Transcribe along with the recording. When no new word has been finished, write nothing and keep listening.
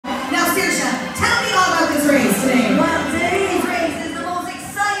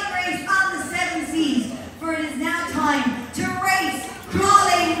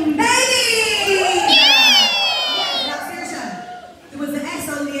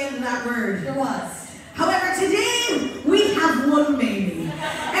of that word. There was. However, today we have one baby.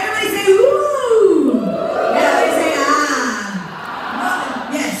 Everybody say woo! Everybody say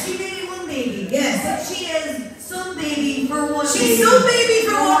ah. Yes, she made one baby. Yes. But she is some baby for one baby. She's some baby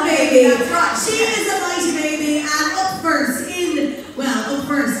for one baby. That's right. She is a mighty baby, and up first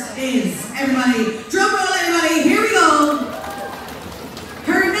is everybody. Drum roll, everybody. Here we go.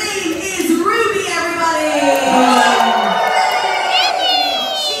 Her name is Ruby, everybody.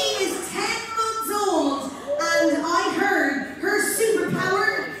 She is 10 months old, and I heard her superpower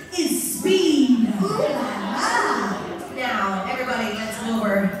is speed. Ooh la la. Now, everybody, let's go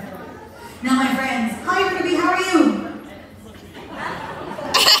over. Now, my friends. Hi, Ruby. How are you?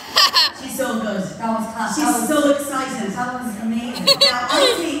 She's so good. That was tough. She's so excited. That was amazing. Now,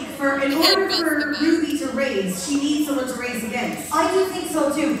 I think in order for Ruby to race, she needs someone to race against. I do think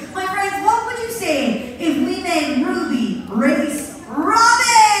so too. My friends, what would you say if we made Ruby race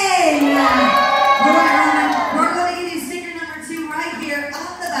Robin? Alright, Robin, we're going to give you sticker number 2 right here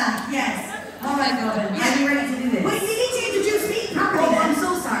on the back. Yes. Alright, Robin, are you ready to do this? Wait, you need to introduce me properly. Oh, I'm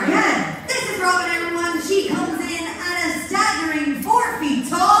so sorry. Yeah. This is Robin, everyone. She comes in at a staggering 4 feet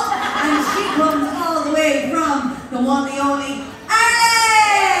tall, and she comes all the way from the one, the only,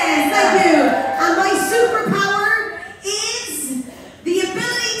 Thank you. And my superpower is the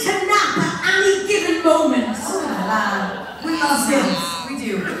ability to nap at any given moment. Oh la la. We love this. We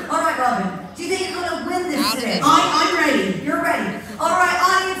do. Alright, Robin. Do you think you're going to win this today? I'm ready. You're ready. Alright,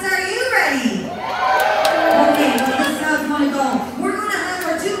 audience, are you ready? Okay, well, this is how it's going to go. We're going to have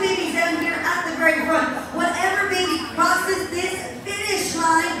our 2 babies down here at the very front. Whatever baby crosses this finish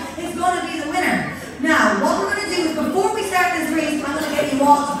line is going to be the winner. Now, what we're going to do is before we start this race, I'm going to get you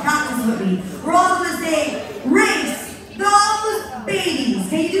all to practice with me. We're all going to say, race those babies.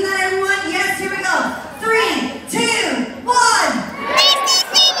 Can you do that, everyone? Yes, here we go. 3, 2, 1. Race these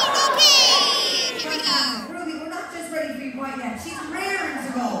babies, okay. Here we go. Ruby, we're not just ready for you quite yet. She's raring to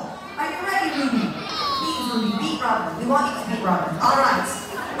go. Are you ready, Ruby? Please, Ruby, beat Robin. We want you to beat Robin. All right.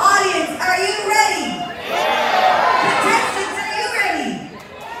 Audience, are you ready? Contestants, are you ready?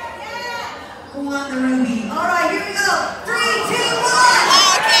 Who won the Ruby? All right, here we go. 3, 2, 1.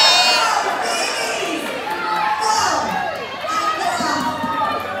 Okay. Go, babies. Go. And go.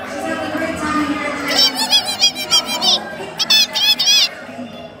 She's having a great time in here. Ruby, Ruby, Ruby, Ruby, Ruby. Come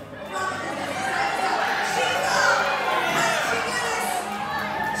on, come on, come on. She's up. How did she do this?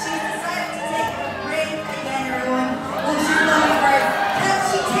 She's decided to take a break again, everyone. Oh, she's going for it. Can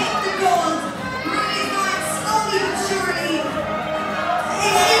she take the gold? Ruby's going slowly but surely.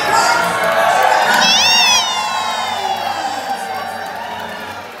 Is she right?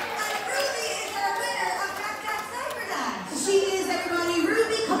 And Ruby is our winner of Jack Jack's Diaper Dash. She is, everybody.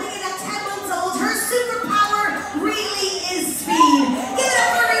 Ruby coming in at 10 months old. Her superpower really is speed. Give it up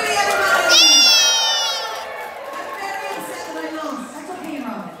for Ruby, everybody. I'm very upset that I lost. That's okay,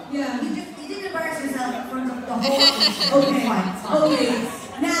 Robin. Yeah. You didn't embarrass yourself in front of the whole Okay, okay.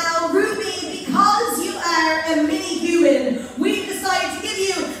 Now, Ruby, because you are a mini human, we've decided to give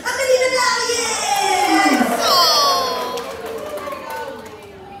you a mini medallion. Oh.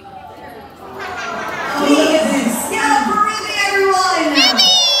 Oh, look at this. Get up for Ruby, everyone! I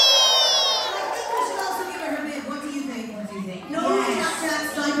think we should also give her her bib. What do you think? What do you think? No Yes. Jack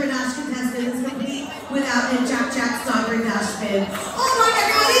Jack's Diaper Dash contestant is complete without a Jack Jack's Diaper Dash bib. All right,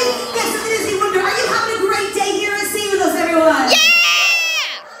 everybody. Yes, it is the Wonder. Are you having a great day here at Sea with us, everyone? Yeah.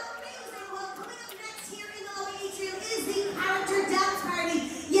 Amazing. Well, coming up next here in the lobby atrium is the character dance party.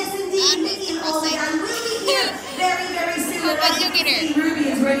 Yes, indeed, Mickey and Ollie, and we'll be here very, very soon. Oh, And look at her. Ruby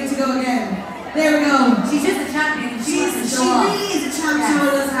is ready to go again. There we go. She's just a champion. She wants to She show off. really is a champ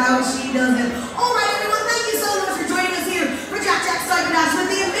showing us how she does it.